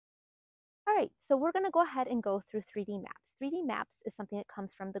right, so we're going to go ahead and go through 3D maps. 3D maps is something that comes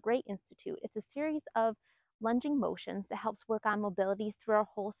from the Great Institute. It's a series of lunging motions that helps work on mobility through our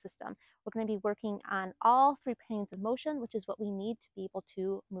whole system. We're going to be working on all 3 planes of motion, which is what we need to be able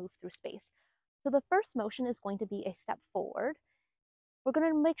to move through space. So the first motion is going to be a step forward. We're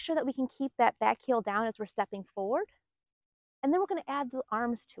going to make sure that we can keep that back heel down as we're stepping forward. And then we're going to add the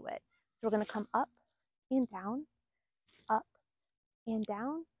arms to it. So we're going to come up and down, up and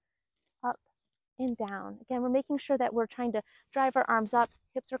down, up and down. Again, we're making sure that we're trying to drive our arms up,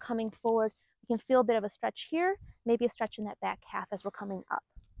 hips are coming forward. You can feel a bit of a stretch here, maybe a stretch in that back calf as we're coming up.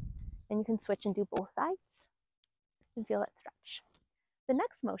 Then you can switch and do both sides and feel that stretch. The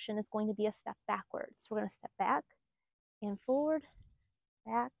next motion is going to be a step backwards. So we're going to step back and forward,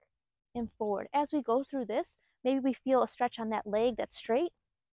 back and forward. As we go through this, maybe we feel a stretch on that leg that's straight,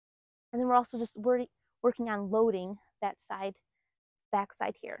 and then we're also just working on loading that side, back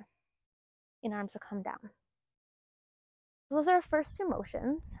side here. And arms will come down. So those are our first 2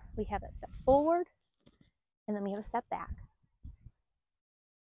 motions. We have that step forward, and then we have a step back.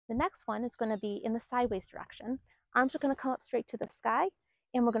 The next one is going to be in the sideways direction. Arms are going to come up straight to the sky,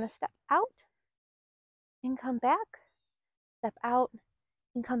 and we're going to step out and come back, step out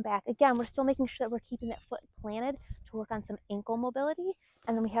and come back. Again, we're still making sure that we're keeping that foot planted to work on some ankle mobility,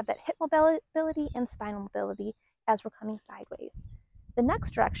 and then we have that hip mobility and spinal mobility as we're coming sideways. The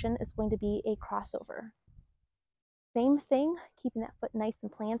next direction is going to be a crossover. Same thing, keeping that foot nice and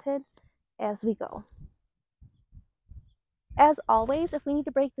planted as we go. As always, if we need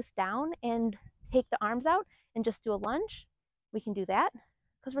to break this down and take the arms out and just do a lunge, we can do that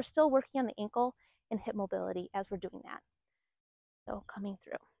because we're still working on the ankle and hip mobility as we're doing that. So coming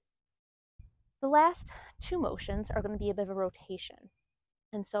through. The last 2 motions are going to be a bit of a rotation.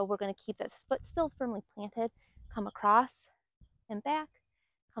 And so we're going to keep this foot still firmly planted, come across and back,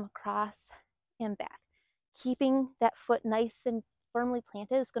 come across and back. Keeping that foot nice and firmly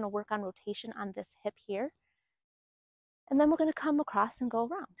planted is going to work on rotation on this hip here. And then we're going to come across and go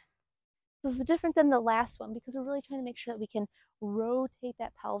around. So this is different than the last one because we're really trying to make sure that we can rotate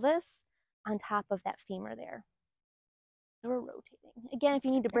that pelvis on top of that femur there. So we're rotating. Again, if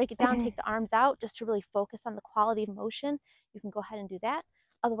you need to break it down, take the arms out just to really focus on the quality of motion, you can go ahead and do that.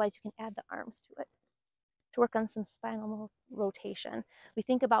 Otherwise, you can add the arms to it to work on some spinal rotation. We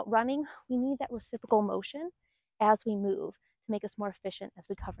think about running, we need that reciprocal motion as we move to make us more efficient as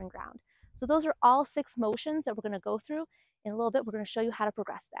we cover ground. So those are all 6 motions that we're going to go through. In a little bit, we're going to show you how to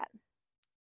progress that.